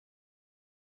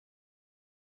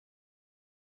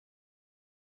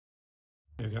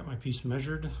I've got my piece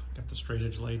measured, got the straight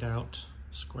edge laid out,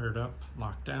 squared up,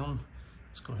 locked down.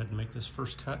 Let's go ahead and make this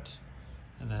first cut,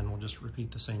 and then we'll just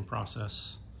repeat the same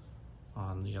process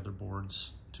on the other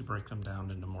boards to break them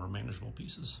down into more manageable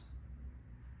pieces.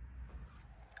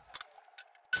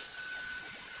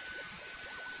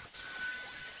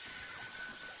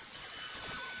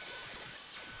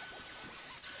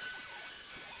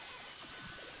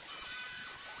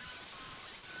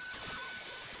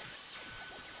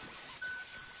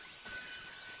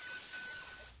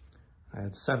 I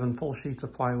had 7 full sheets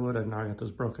of plywood, and now I got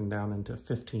those broken down into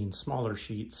 15 smaller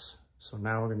sheets. So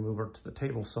now we're going to move over to the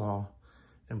table saw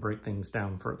and break things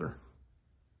down further.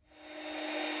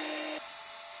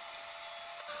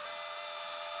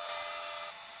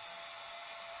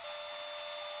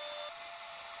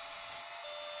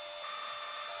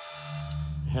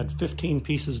 I had 15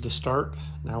 pieces to start.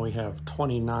 Now we have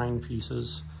 29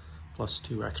 pieces plus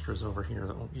 2 extras over here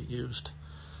that won't get used.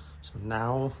 So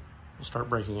now we'll start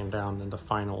breaking them down into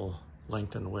final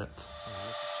length and width.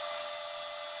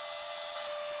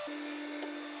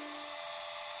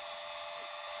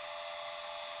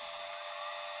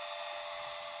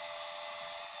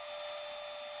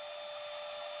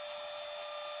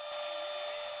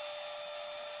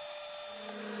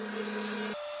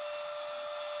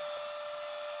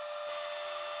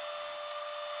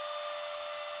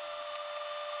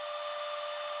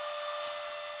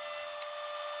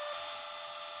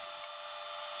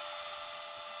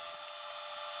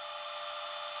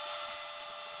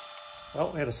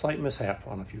 Well, we had a slight mishap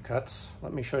on a few cuts.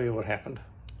 Let me show you what happened.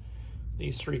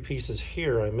 These 3 pieces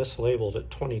here, I mislabeled at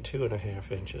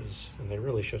 22.5 inches, and they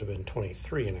really should have been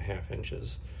 23.5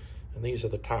 inches. And these are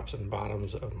the tops and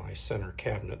bottoms of my center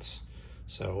cabinets.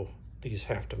 So these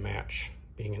have to match.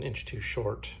 Being an inch too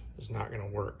short is not gonna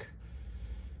work.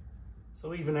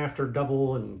 So even after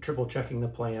double and triple checking the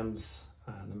plans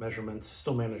and the measurements,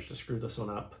 still managed to screw this one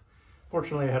up.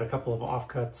 Fortunately, I had a couple of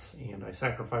offcuts, and I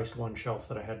sacrificed one shelf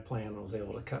that I had planned and was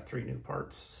able to cut 3 new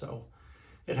parts. So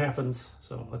it happens.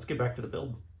 So let's get back to the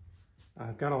build.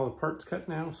 I've got all the parts cut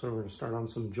now, so we're going to start on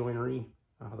some joinery.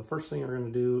 The first thing we're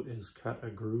going to do is cut a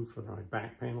groove for my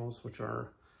back panels, which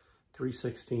are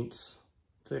 3/16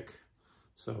 thick.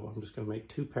 So I'm just going to make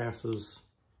 2 passes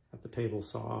at the table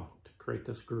saw to create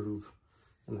this groove,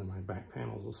 and then my back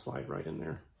panels will slide right in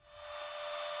there.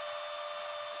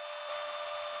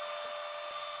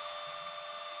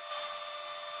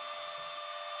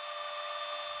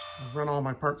 I've run all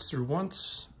my parts through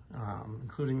once,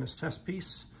 including this test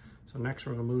piece. So next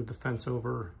we're going to move the fence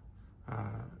over a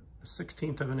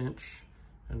 1/16 of an inch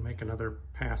and make another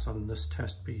pass on this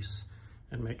test piece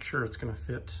and make sure it's going to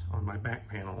fit on my back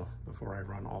panel before I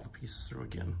run all the pieces through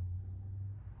again.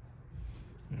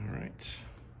 All right,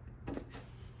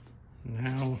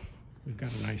 now we've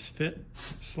got a nice fit.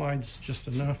 Slides just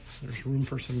enough. There's room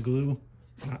for some glue,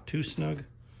 not too snug.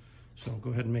 So I'll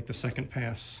go ahead and make the second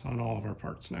pass on all of our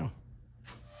parts now.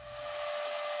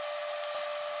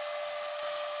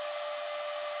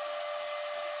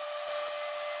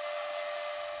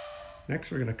 Next,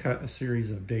 we're going to cut a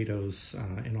series of dados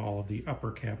in all of the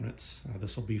upper cabinets.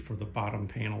 This will be for the bottom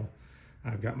panel.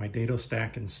 I've got my dado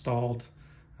stack installed.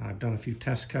 I've done a few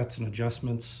test cuts and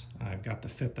adjustments. I've got the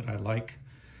fit that I like.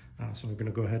 So I'm going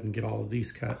to go ahead and get all of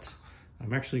these cut.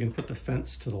 I'm actually going to put the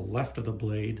fence to the left of the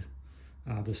blade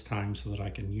this time so that I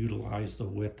can utilize the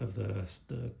width of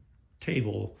the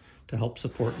table to help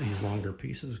support these longer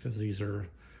pieces, because these are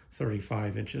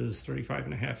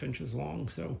 35.5 inches long.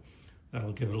 So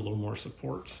that'll give it a little more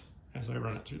support as I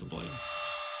run it through the blade.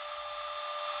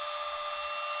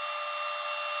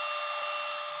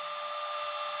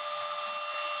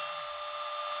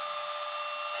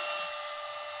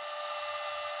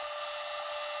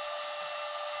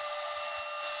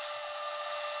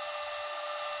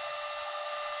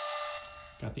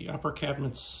 Got the upper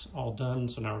cabinets all done,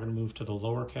 so now we're going to move to the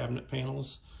lower cabinet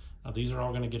panels. These are all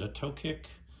going to get a toe kick,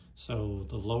 so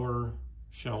the lower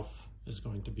shelf is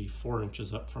going to be 4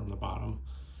 inches up from the bottom.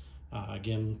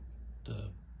 Again, the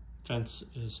fence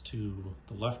is to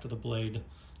the left of the blade,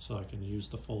 so I can use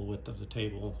the full width of the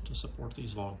table to support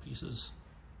these long pieces.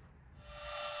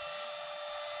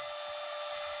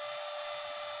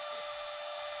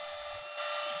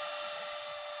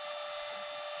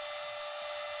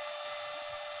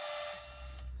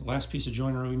 The last piece of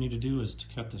joinery we need to do is to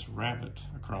cut this rabbet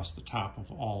across the top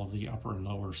of all of the upper and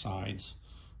lower sides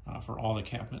for all the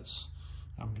cabinets.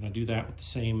 I'm going to do that with the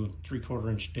same 3/4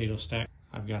 inch dado stack.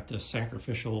 I've got this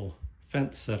sacrificial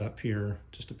fence set up here,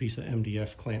 just a piece of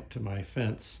MDF clamped to my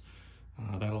fence.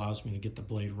 That allows me to get the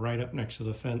blade right up next to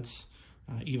the fence,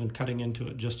 even cutting into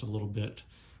it just a little bit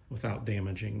without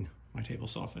damaging my table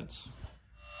saw fits.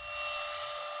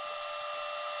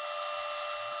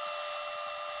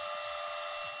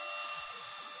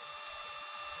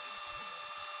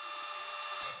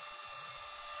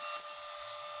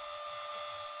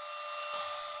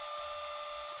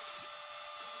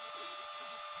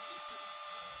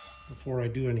 Before I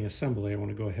do any assembly, I want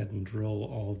to go ahead and drill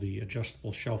all the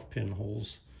adjustable shelf pin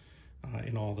holes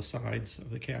in all the sides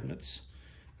of the cabinets.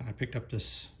 I picked up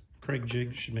this Kreg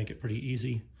jig, should make it pretty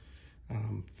easy.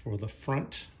 For the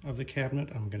front of the cabinet,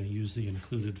 I'm going to use the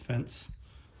included fence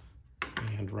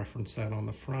and reference that on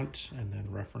the front, and then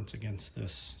reference against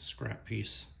this scrap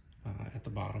piece at the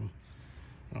bottom.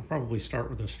 And I'll probably start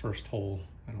with this first hole.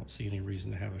 I don't see any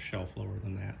reason to have a shelf lower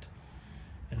than that.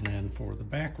 And then for the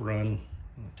back run,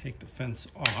 I'm going to take the fence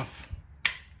off,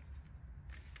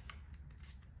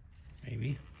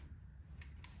 maybe.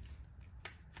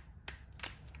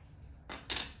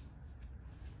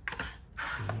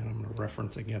 And I'm going to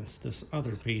reference against this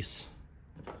other piece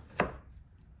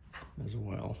as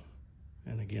well.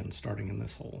 And again, starting in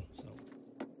this hole. So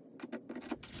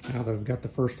now that I've got the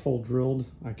first hole drilled,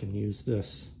 I can use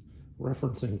this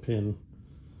referencing pin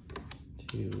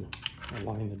to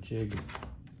align the jig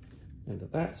into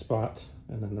that spot,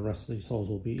 and then the rest of these holes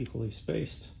will be equally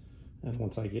spaced. And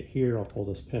once I get here, I'll pull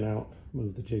this pin out,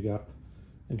 move the jig up,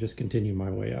 and just continue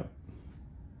my way up.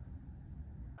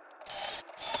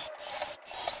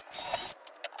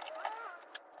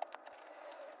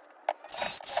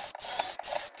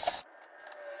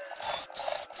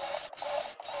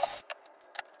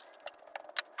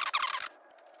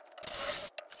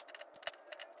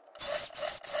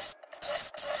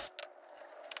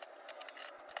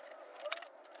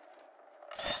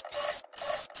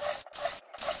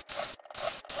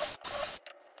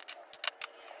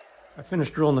 I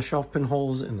finished drilling the shelf pin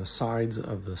holes in the sides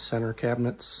of the center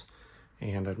cabinets,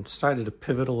 and I decided to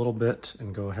pivot a little bit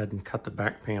and go ahead and cut the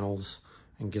back panels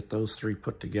and get those three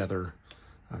put together.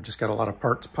 I've just got a lot of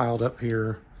parts piled up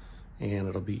here, and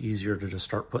it'll be easier to just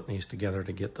start putting these together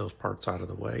to get those parts out of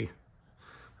the way.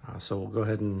 So we'll go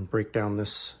ahead and break down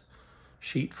this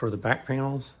sheet for the back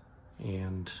panels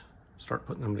and start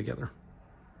putting them together.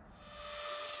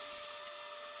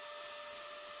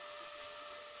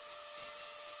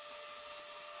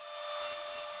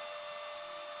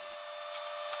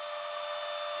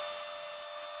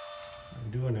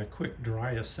 Doing a quick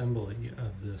dry assembly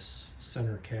of this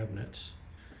center cabinet.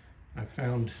 I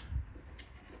found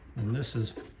when this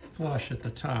is flush at the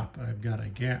top, I've got a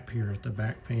gap here at the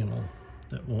back panel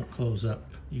that won't close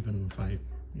up even if I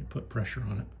put pressure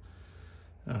on it.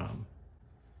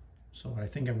 So what I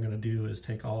think I'm going to do is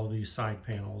take all of these side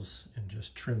panels and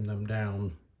just trim them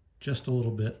down just a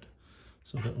little bit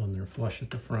so that when they're flush at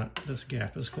the front, this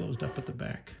gap is closed up at the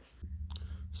back.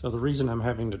 So the reason I'm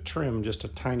having to trim just a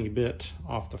tiny bit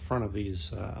off the front of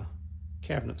these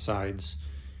cabinet sides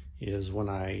is when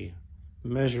I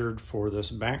measured for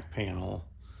this back panel,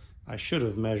 I should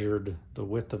have measured the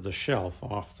width of the shelf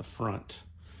off the front.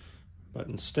 But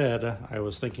instead, I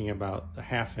was thinking about the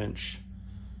 1/2 inch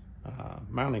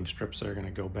mounting strips that are going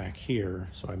to go back here.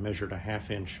 So I measured a 1/2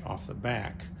 inch off the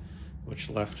back, which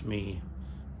left me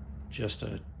just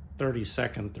a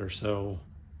 32nd or so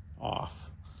off.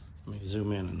 Let me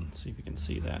zoom in and see if you can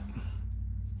see that.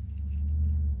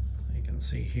 You can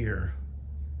see here,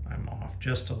 I'm off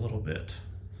just a little bit.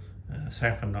 This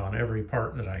happened on every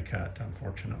part that I cut,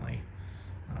 unfortunately.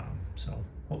 So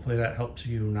hopefully that helps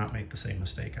you not make the same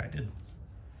mistake I did.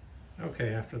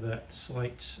 Okay, after that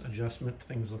slight adjustment,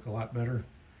 things look a lot better.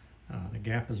 The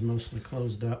gap is mostly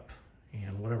closed up,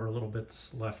 and whatever little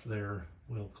bits left there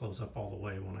will close up all the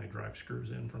way when I drive screws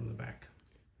in from the back.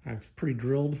 I've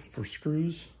pre-drilled for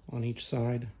screws on each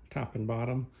side, top and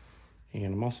bottom,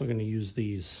 and I'm also going to use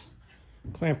these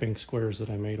clamping squares that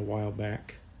I made a while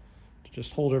back to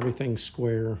just hold everything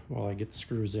square while I get the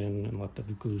screws in and let the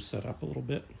glue set up a little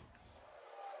bit.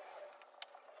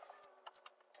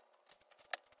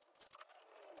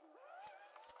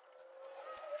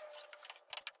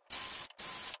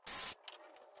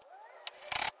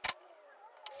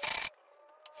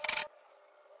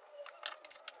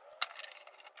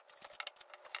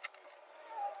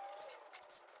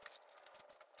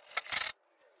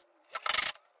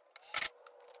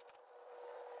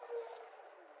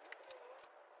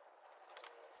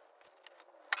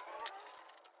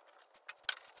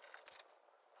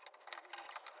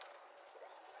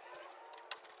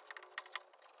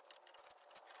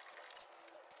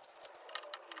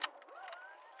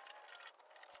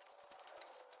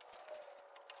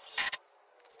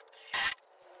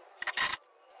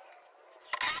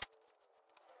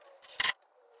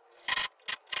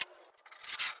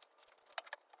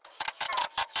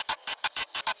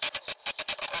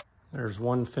 There's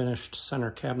one finished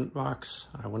center cabinet box.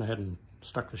 I went ahead and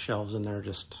stuck the shelves in there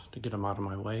just to get them out of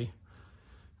my way.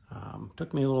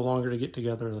 Took me a little longer to get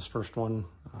together this first one,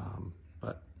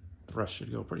 but the rest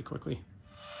should go pretty quickly.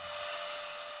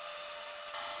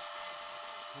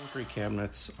 Pantry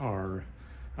cabinets are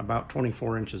about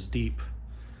 24 inches deep.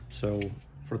 So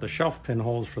for the shelf pin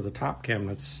holes for the top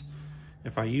cabinets,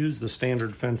 if I use the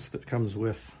standard fence that comes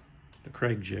with the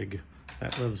Kreg jig,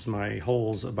 that leaves my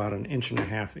holes about 1.5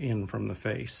 inches in from the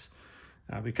face.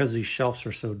 Because these shelves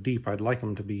are so deep, I'd like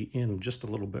them to be in just a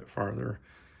little bit farther.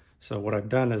 So what I've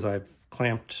done is I've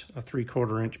clamped a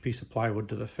 3/4 inch piece of plywood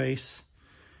to the face,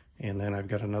 and then I've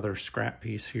got another scrap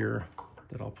piece here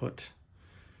that I'll put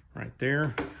right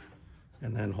there,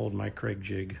 and then hold my Kreg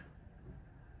jig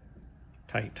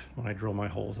tight when I drill my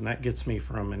holes. And that gets me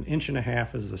from 1.5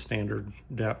 inches as the standard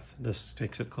depth. This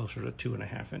takes it closer to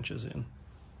 2.5 inches in.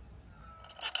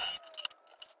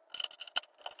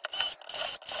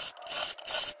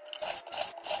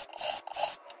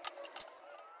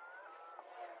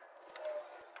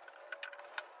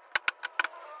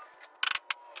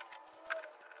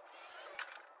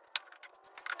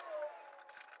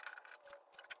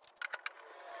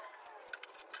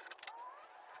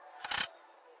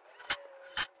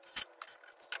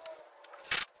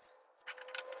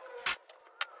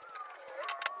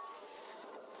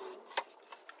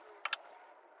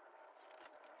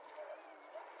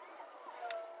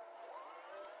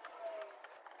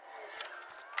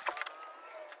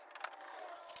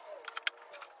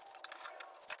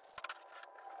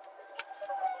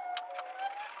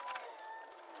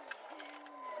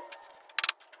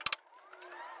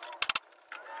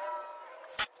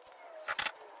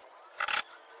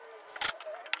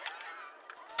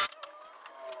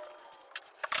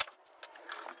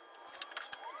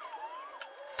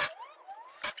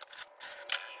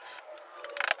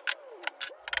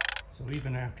 So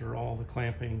even after all the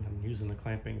clamping and using the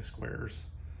clamping squares,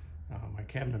 my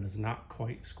cabinet is not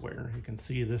quite square. You can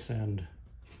see this end,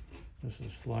 this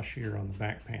is flush here on the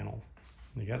back panel.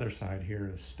 And the other side here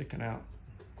is sticking out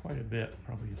quite a bit,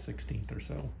 probably 1/16 or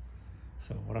so.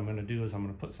 So what I'm gonna do is I'm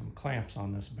gonna put some clamps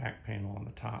on this back panel on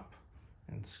the top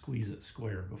and squeeze it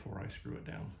square before I screw it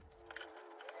down.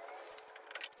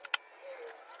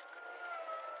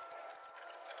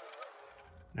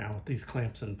 Now with these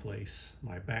clamps in place,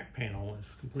 my back panel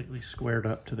is completely squared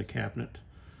up to the cabinet,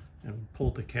 and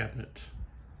pulled the cabinet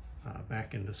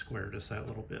back into square just that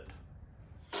little bit.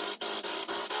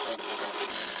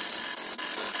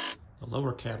 The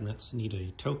lower cabinets need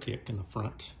a toe kick in the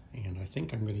front, and I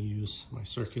think I'm going to use my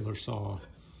circular saw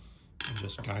and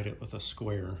just guide it with a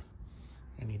square.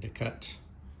 I need to cut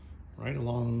right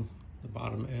along the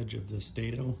bottom edge of this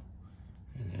dado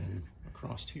and then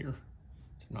across here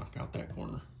to knock out that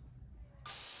corner.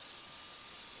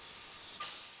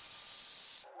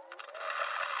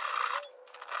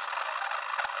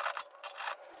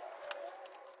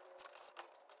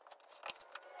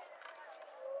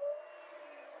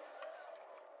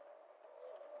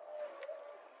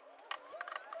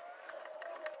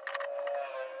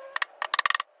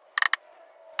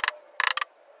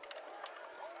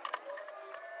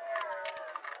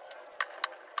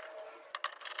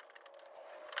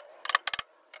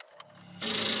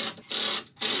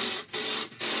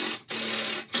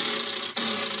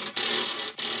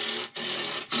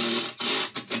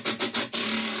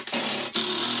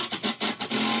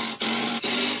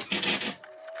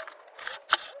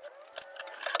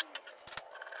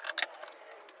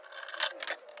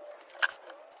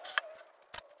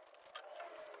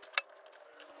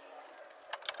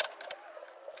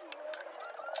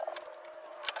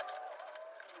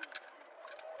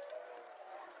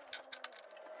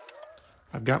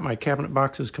 I've got my cabinet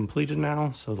boxes completed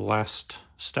now, so the last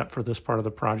step for this part of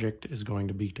the project is going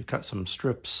to be to cut some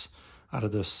strips out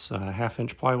of this 1/2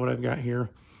 inch plywood I've got here.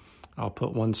 I'll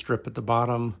put one strip at the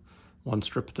bottom, one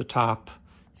strip at the top,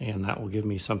 and that will give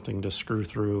me something to screw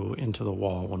through into the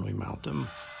wall when we mount them.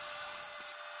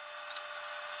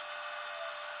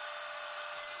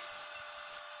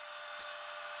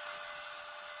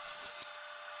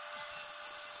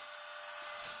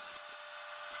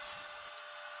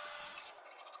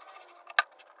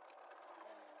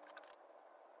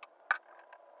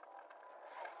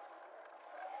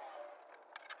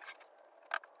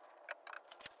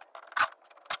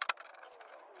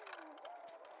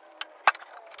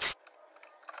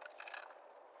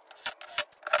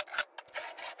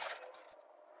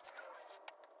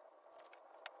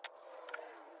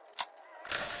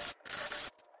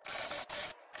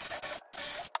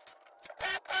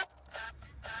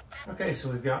 Okay, so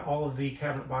we've got all of the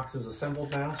cabinet boxes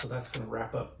assembled now, so that's going to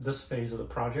wrap up this phase of the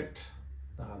project.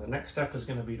 The next step is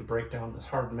going to be to break down this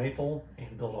hard maple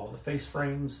and build all the face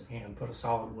frames and put a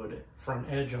solid wood front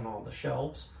edge on all the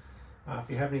shelves. If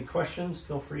you have any questions,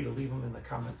 feel free to leave them in the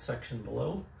comments section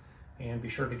below, and be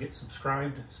sure to get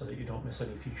subscribed so that you don't miss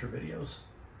any future videos.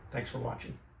 Thanks for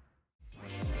watching.